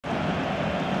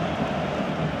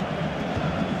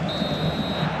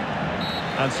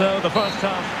And so the first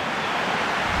half.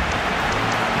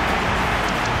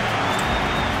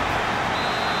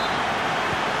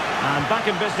 And back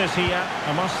in business here.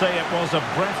 I must say it was a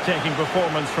breathtaking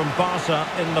performance from Barca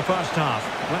in the first half.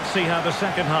 Let's see how the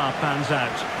second half pans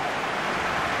out.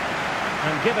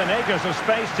 And given acres of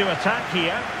space to attack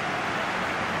here.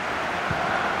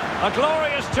 A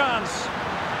glorious chance.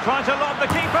 Trying to lob the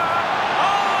keeper.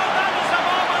 Oh, that is a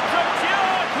moment of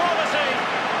pure quality.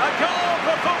 A goal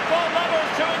for football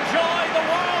lovers to enjoy the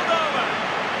world over.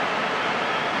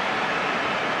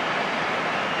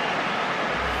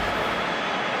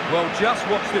 Well, just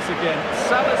watch this again.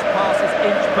 Salah's pass is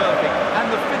inch perfect, and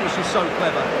the finish is so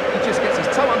clever. He just gets his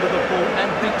toe under the ball and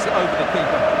dinks it over the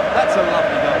keeper. That's a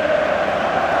lovely